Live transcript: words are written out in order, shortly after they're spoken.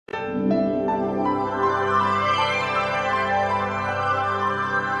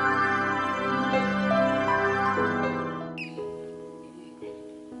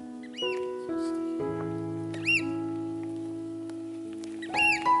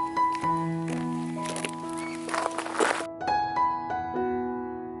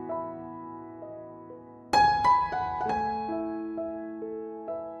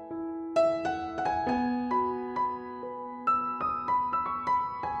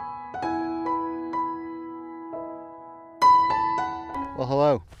Well,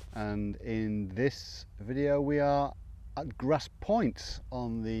 hello, and in this video we are at Grass Point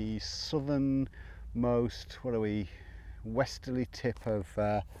on the southernmost, westerly tip of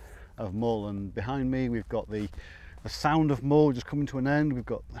Mull, and behind me we've got the sound of Mull just coming to an end. We've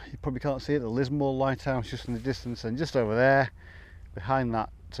got, you probably can't see it, the Lismore lighthouse just in the distance, and just over there behind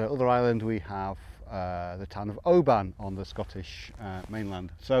that other island we have the town of Oban on the Scottish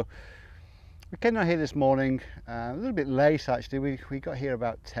mainland. So we came down here this morning, a little bit late actually. We got here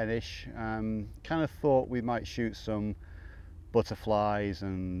about 10ish. Kind of thought we might shoot some butterflies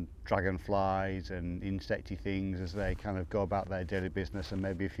and dragonflies and insecty things as they kind of go about their daily business, and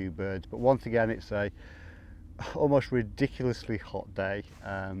maybe a few birds. But once again, it's a almost ridiculously hot day.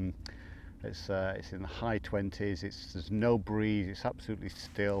 It's in the high 20s. There's no breeze. It's absolutely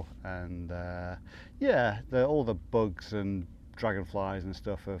still, and yeah, all the bugs and dragonflies and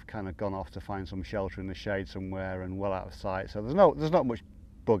stuff have kind of gone off to find some shelter in the shade somewhere and well out of sight. So there's not much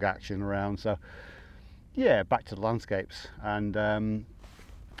bug action around. So yeah, back to the landscapes, and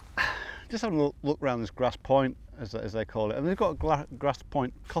just having a look around this Grass Point, as they call it, and they've got a Grass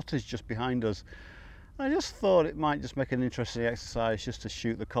Point cottage just behind us. I just thought it might just make an interesting exercise just to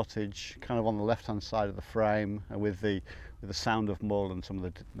shoot the cottage kind of on the left hand side of the frame, with the sound of Mull and some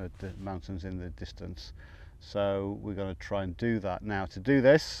of the mountains in the distance. So we're going to try and do that. Now, to do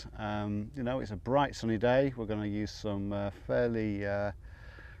this, you know, it's a bright sunny day. We're going to use some fairly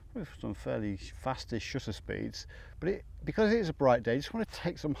fastish shutter speeds, but because it is a bright day, I just want to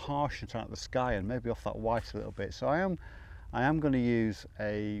take some harshness out of the sky and maybe off that white a little bit. So I am going to use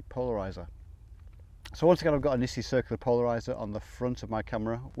a polarizer. So once again, I've got a Nisi Circular Polariser on the front of my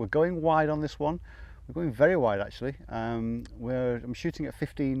camera. We're going wide on this one. We're going very wide actually. I'm shooting at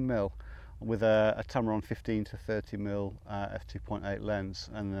 15mm with a Tamron 15 to 30mm f2.8 lens,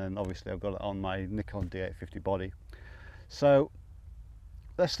 and then obviously I've got it on my Nikon D850 body. So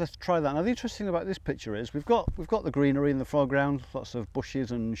let's try that. Now, the interesting thing about this picture is we've got the greenery in the foreground, lots of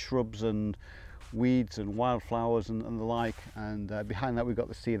bushes and shrubs and weeds and wildflowers and the like, and behind that we've got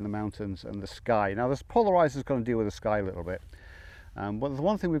the sea and the mountains and the sky. Now, this polarizer is going to deal with the sky a little bit, but the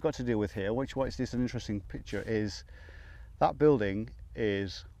one thing we've got to deal with here, which makes this an interesting picture, is that building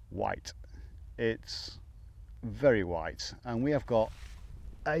is white. It's very white, and we have got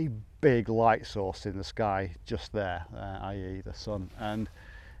a big light source in the sky just there, i.e. the sun, and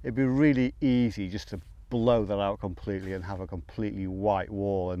it'd be really easy just to blow that out completely and have a completely white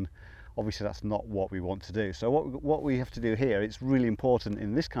wall, and obviously that's not what we want to do. So what we have to do here, it's really important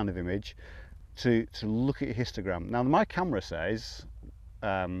in this kind of image to look at your histogram. Now, my camera says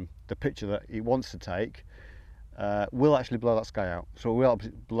the picture that it wants to take will actually blow that sky out, so we'll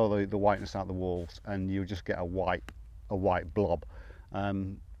blow the whiteness out of the walls, and you'll just get a white blob.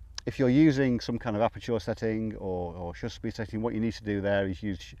 If you're using some kind of aperture setting or shutter speed setting, what you need to do there is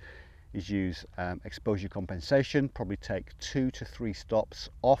use exposure compensation. Probably take 2 to 3 stops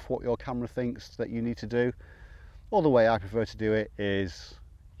off what your camera thinks that you need to do. Or the way I prefer to do it is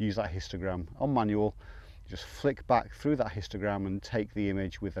use that histogram on manual. Just flick back through that histogram and take the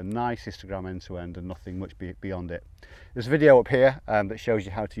image with a nice histogram end to end and nothing much beyond it. There's a video up here that shows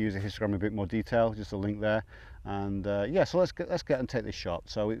you how to use a histogram in a bit more detail, just a link there. And yeah, so let's get and take this shot.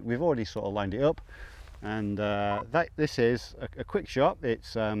 So we've already sort of lined it up, and this is a quick shot.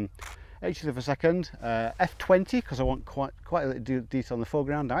 It's 80th of a second, f20, because I want quite a little detail in the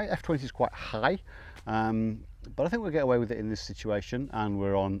foreground. Now, f20 is quite high, but I think we'll get away with it in this situation, and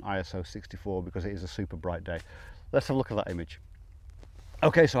we're on ISO 64 because it is a super bright day. Let's have a look at that image.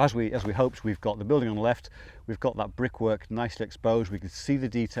 Okay, so as we hoped, we've got the building on the left, we've got that brickwork nicely exposed, we can see the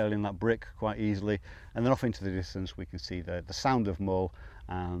detail in that brick quite easily, and then off into the distance we can see the sound of Mull,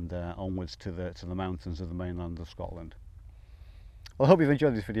 and onwards to the mountains of the mainland of Scotland. Well, I hope you've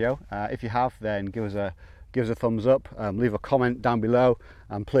enjoyed this video. If you have, then give us a thumbs up, leave a comment down below,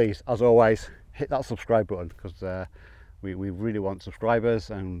 and please, as always, hit that subscribe button, because we really want subscribers,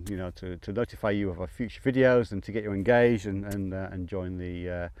 and you know, to notify you of our future videos and to get you engaged and join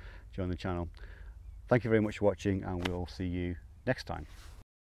the channel. Thank you very much for watching, and we'll see you next time.